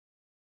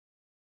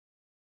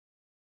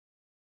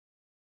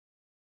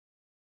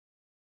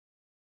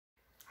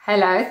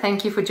Hello,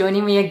 thank you for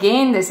joining me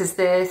again. This is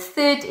the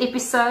third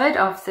episode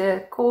of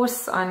the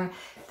course on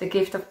the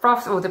gift of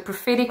prophecy, or the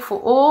prophetic for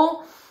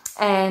all.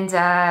 And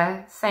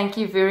thank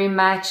you very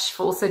much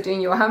for also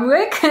doing your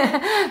homework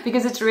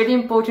because it's really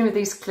important with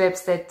these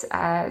clips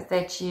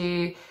that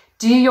you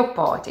do your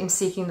part in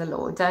seeking the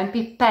Lord. Don't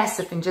be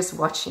passive in just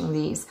watching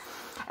these.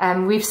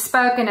 We've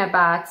spoken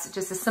about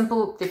just a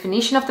simple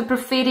definition of the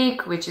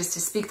prophetic, which is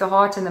to speak the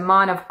heart and the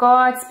mind of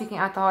God, speaking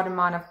out the heart and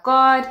mind of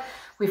God.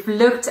 We've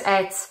looked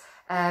at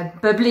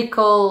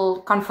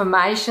biblical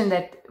confirmation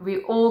that we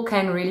all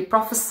can really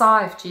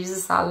prophesy if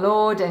Jesus is our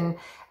Lord, and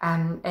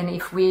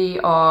if we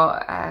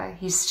are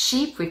his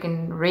sheep, we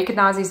can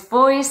recognize his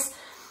voice.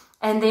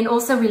 And then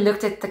also we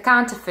looked at the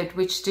counterfeit,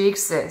 which do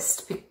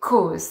exist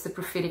because the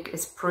prophetic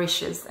is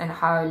precious and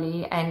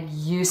holy and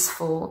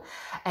useful,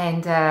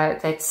 and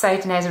that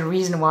Satan has a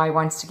reason why he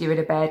wants to give it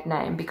a bad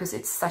name, because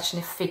it's such an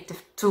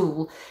effective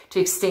tool to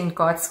extend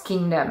God's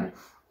kingdom.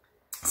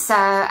 So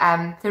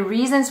the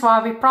reasons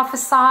why we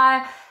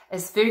prophesy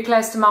is very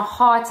close to my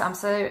heart. I'm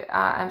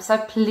so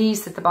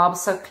pleased that the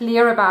Bible's so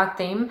clear about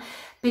them,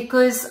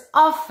 because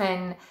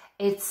often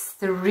it's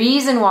the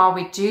reason why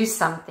we do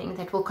something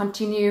that will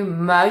continue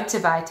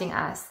motivating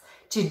us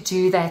to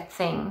do that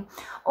thing.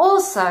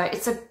 Also,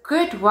 it's a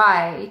good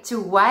way to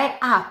weigh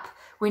up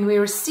when we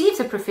receive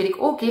the prophetic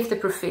or give the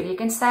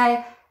prophetic and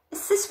say,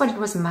 is this what it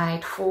was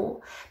made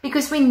for?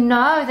 Because we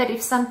know that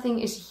if something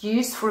is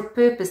used for a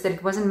purpose that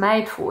it wasn't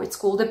made for, it's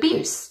called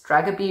abuse,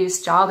 drug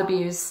abuse, child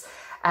abuse.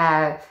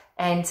 So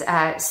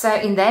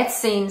in that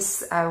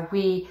sense,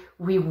 we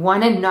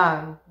want to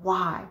know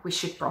why we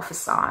should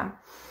prophesy.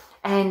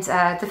 And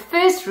the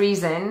first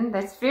reason,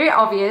 that's very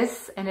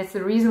obvious, and it's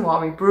the reason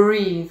why we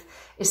breathe,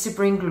 is to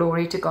bring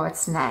glory to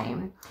God's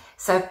name.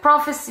 So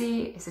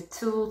prophecy is a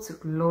tool to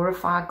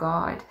glorify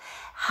God.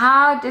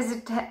 How does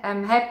it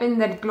happen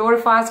that it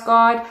glorifies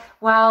God?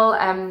 Well,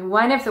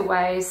 one of the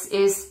ways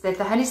is that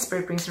the Holy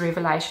Spirit brings a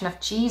revelation of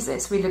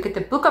Jesus. We look at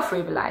the book of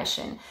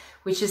Revelation,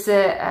 which is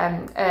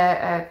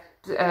a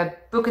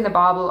book in the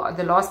Bible,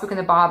 the last book in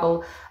the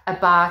Bible,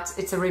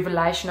 it's a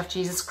revelation of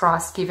Jesus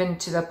Christ given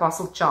to the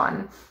Apostle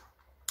John.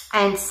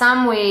 And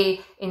somewhere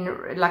in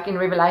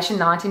Revelation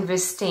 19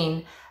 verse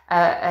 10,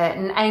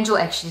 an angel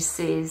actually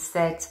says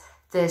that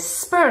the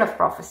spirit of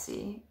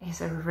prophecy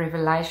is a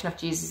revelation of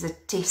Jesus, a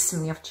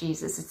testimony of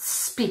Jesus. It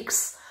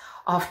speaks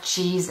of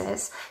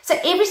Jesus. So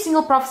every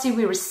single prophecy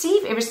we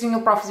receive, every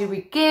single prophecy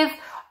we give,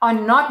 are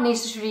not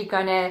necessarily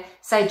going to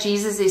say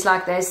Jesus is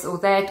like this or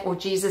that, or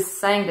Jesus is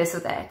saying this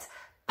or that.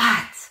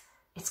 But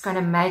it's going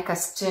to make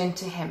us turn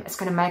to him. It's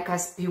going to make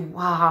us be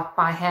wowed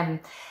by him.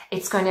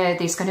 There's going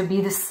to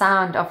be the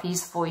sound of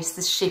his voice,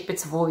 the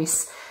shepherd's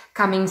voice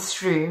coming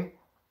through.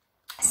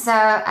 So,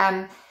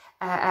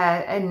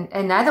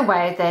 another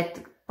way that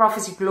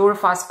prophecy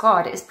glorifies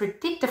God is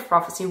predictive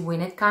prophecy when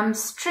it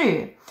comes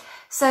true.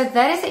 So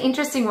that is the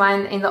interesting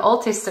one in the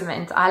Old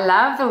Testament. I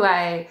love the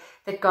way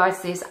that God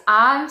says,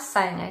 I'm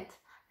saying it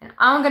and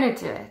I'm going to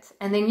do it.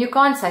 And then you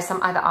can't say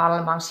some other idol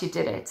amongst you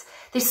did it.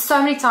 There's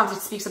so many times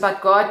it speaks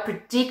about God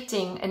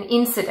predicting an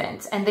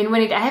incident. And then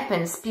when it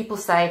happens, people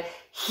say,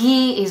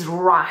 he is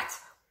right.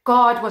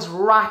 God was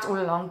right all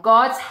along.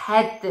 God's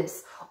had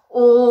this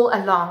all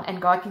along,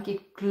 and God can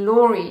get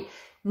glory,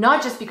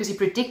 not just because he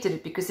predicted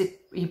it, because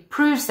he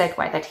proves that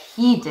way that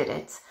he did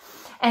it.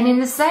 And in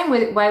the same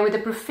way with the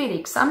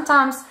prophetic,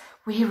 sometimes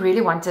we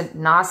really want a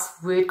nice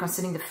word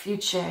concerning the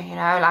future,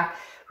 like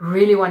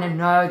really want to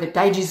know the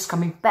day Jesus is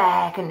coming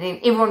back, and then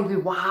everyone will be,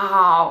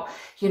 wow,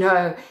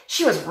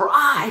 she was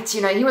right,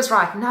 he was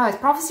right. No,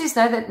 prophecies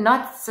know that,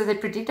 not so that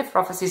predictive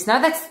prophecies,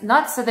 no, that's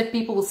not so that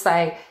people will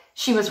say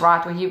she was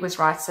right or he was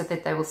right, so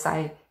that they will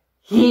say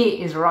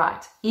he is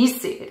right, he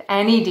said it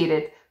and he did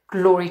it.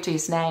 Glory to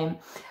his name.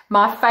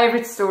 My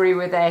favorite story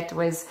with that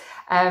was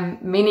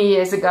many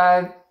years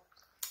ago.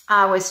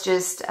 I was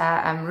just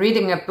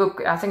reading a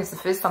book. I think it's the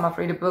first time I've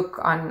read a book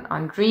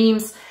on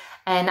dreams.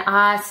 And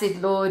I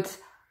said, Lord,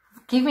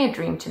 give me a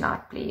dream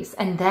tonight, please.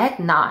 And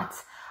that night,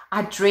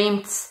 I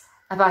dreamt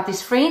about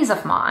these friends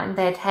of mine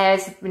that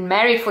has been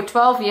married for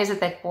 12 years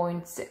at that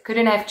point,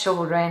 couldn't have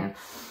children,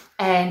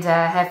 and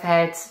have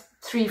had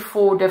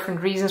 3-4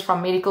 different reasons,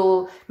 from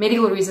medical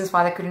reasons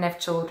why they couldn't have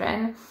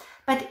children.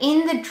 But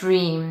in the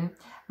dream,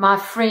 my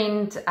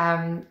friend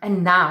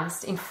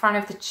announced in front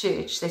of the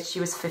church that she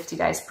was 50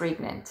 days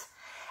pregnant.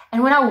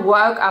 And when I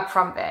woke up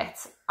from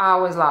that, I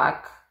was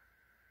like,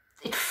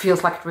 it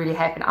feels like it really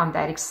happened. I'm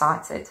that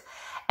excited.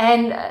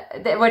 And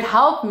what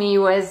helped me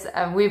was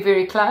we're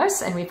very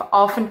close, and we've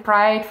often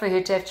prayed for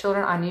her to have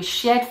children. I knew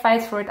she had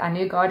faith for it. I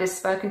knew God has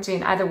spoken to her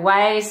in other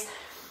ways.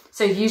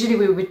 So usually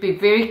we would be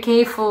very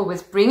careful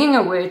with bringing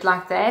a word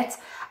like that.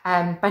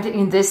 But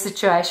in this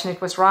situation,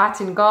 it was right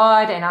in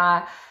God, and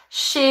I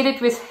shared it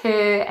with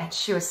her, and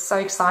she was so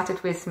excited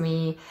with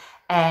me.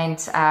 And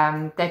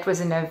that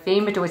was in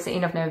November, towards the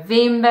end of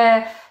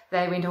November.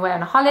 They went away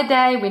on a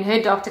holiday. When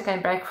her doctor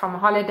came back from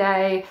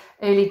holiday,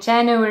 early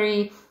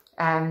January,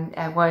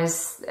 it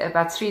was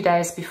about 3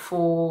 days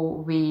before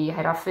we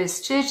had our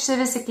first church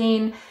service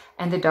again.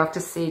 and the doctor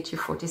said, you're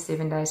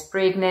 47 days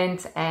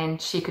pregnant, and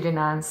she could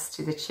announce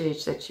to the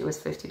church that she was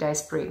 50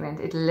 days pregnant.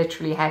 It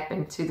literally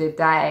happened to the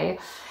day.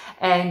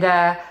 And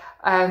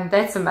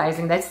that's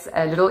amazing. That's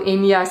little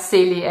Enya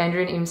Selly,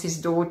 Andrew and MC's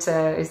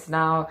daughter, is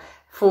now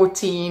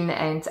 14,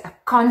 and a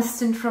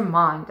constant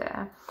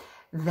reminder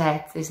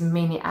that there's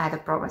many other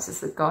promises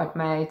that God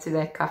made to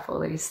that couple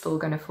that he's still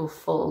going to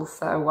fulfill.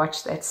 So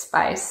watch that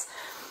space.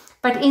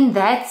 But in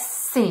that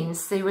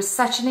sense, it was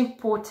such an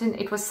important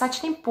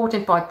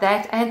part,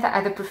 that and the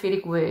other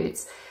prophetic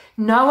words.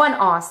 No one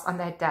asked on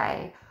that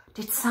day,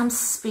 did some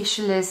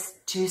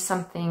specialist do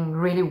something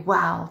really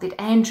well? Did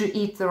Andrew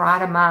eat the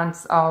right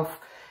amount of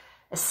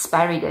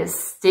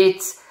asparagus?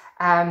 What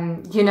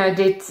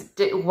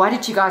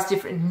did you guys do?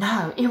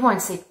 No, everyone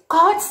said,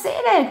 God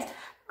said it.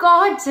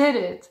 God did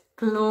it.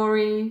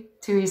 Glory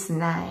to his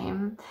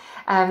name.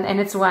 And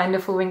it's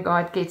wonderful when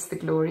God gets the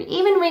glory.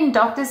 Even when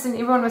doctors and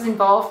everyone was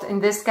involved, in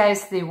this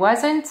case there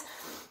wasn't,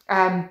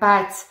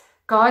 but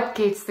God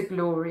gets the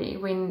glory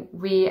when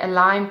we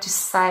allow him to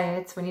say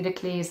it, when he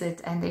declares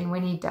it, and then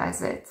when he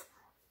does it.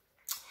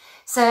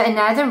 So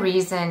another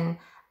reason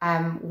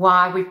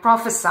why we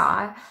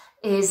prophesy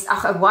is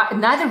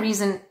another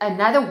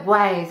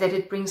way that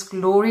it brings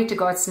glory to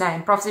God's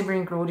name. Prophecy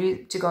brings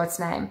glory to God's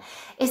name,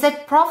 is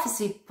that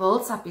prophecy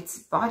builds up its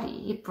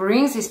body. It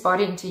brings his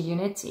body into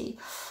unity.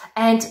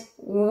 And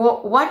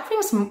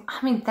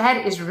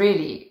that is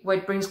really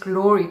what brings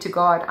glory to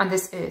God on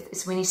this earth,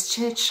 is when his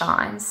church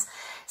shines.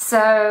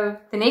 So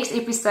the next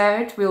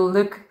episode, we'll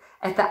look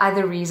at the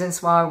other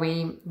reasons why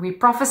we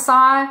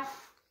prophesy.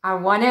 I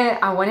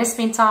wanna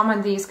spend time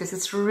on these because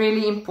it's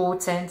really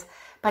important.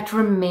 But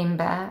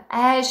remember,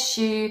 as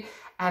you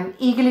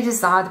eagerly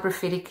desire the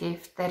prophetic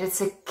gift, that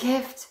it's a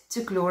gift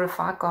to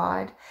glorify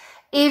God.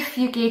 If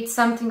you get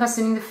something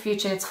concerning the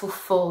future and it's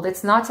fulfilled,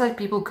 it's not so that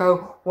people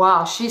go,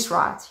 wow, she's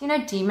right. You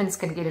know, demons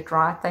can get it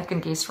right. They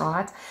can guess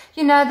right.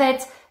 You know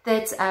that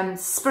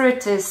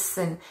spiritists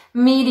and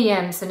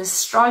mediums and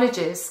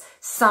astrologers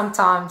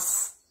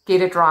sometimes get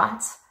it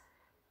right.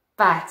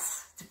 But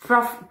the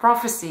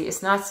prophecy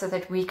is not so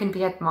that we can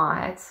be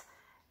admired.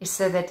 Is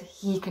so that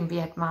he can be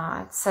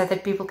admired, so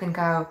that people can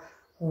go,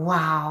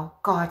 wow,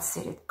 God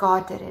said it,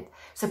 God did it.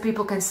 So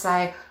people can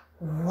say,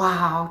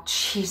 wow,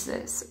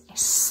 Jesus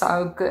is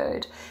so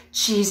good.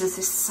 Jesus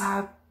is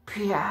so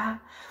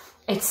pure.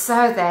 It's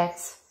so that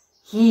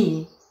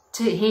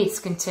heads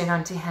can turn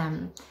unto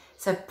him.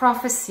 So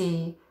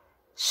prophecy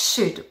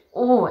should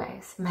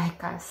always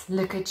make us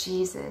look at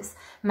Jesus,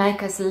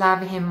 make us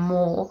love him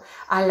more.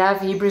 I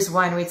love Hebrews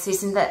 1, where it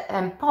says in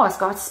the past,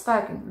 God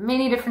spoke in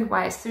many different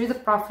ways through the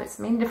prophets,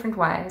 many different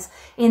ways.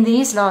 In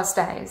these last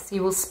days, he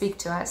will speak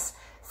to us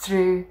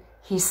through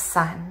his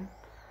Son.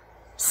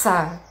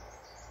 So,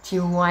 do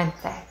you want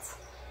that?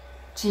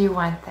 Do you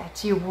want that?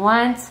 Do you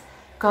want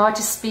God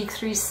to speak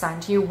through his Son?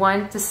 Do you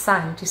want the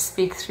Son to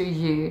speak through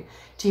you?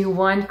 Do you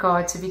want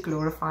God to be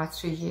glorified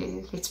through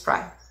you? Let's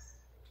pray.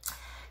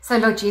 So,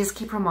 Lord Jesus,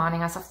 keep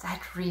reminding us of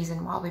that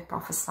reason why we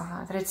prophesy.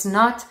 That it's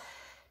not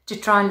to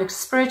try and look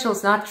spiritual,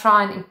 it's not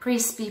try and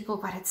impress people,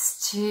 but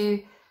it's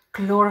to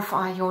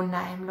glorify your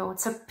name, Lord.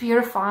 So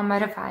purify our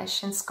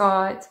motivations,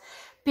 God.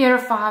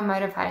 Purify our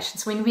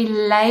motivations. When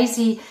we're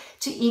lazy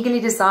to eagerly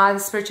desire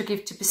the spiritual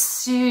gift, to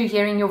pursue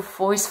hearing your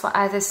voice for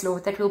others,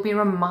 Lord, that we'll be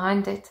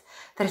reminded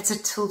that it's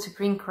a tool to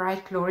bring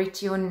great glory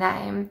to your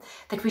name.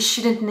 That we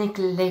shouldn't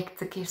neglect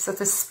the gifts of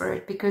the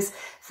Spirit, because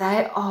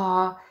they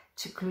are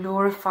to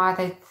glorify,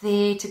 they're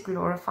there to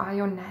glorify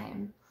your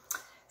name.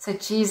 So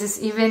Jesus,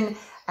 even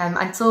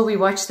until we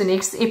watch the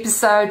next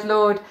episode,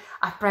 Lord,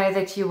 I pray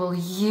that you will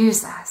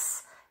use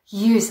us,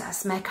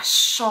 make us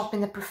sharp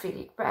in the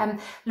prophetic.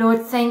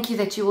 Lord, thank you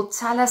that you will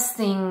tell us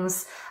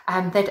things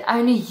that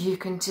only you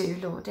can do,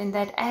 Lord, and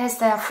that as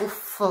they are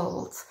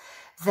fulfilled,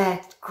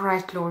 that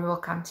great glory will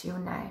come to your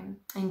name.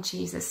 In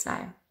Jesus'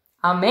 name,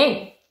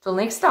 amen. Till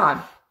next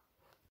time.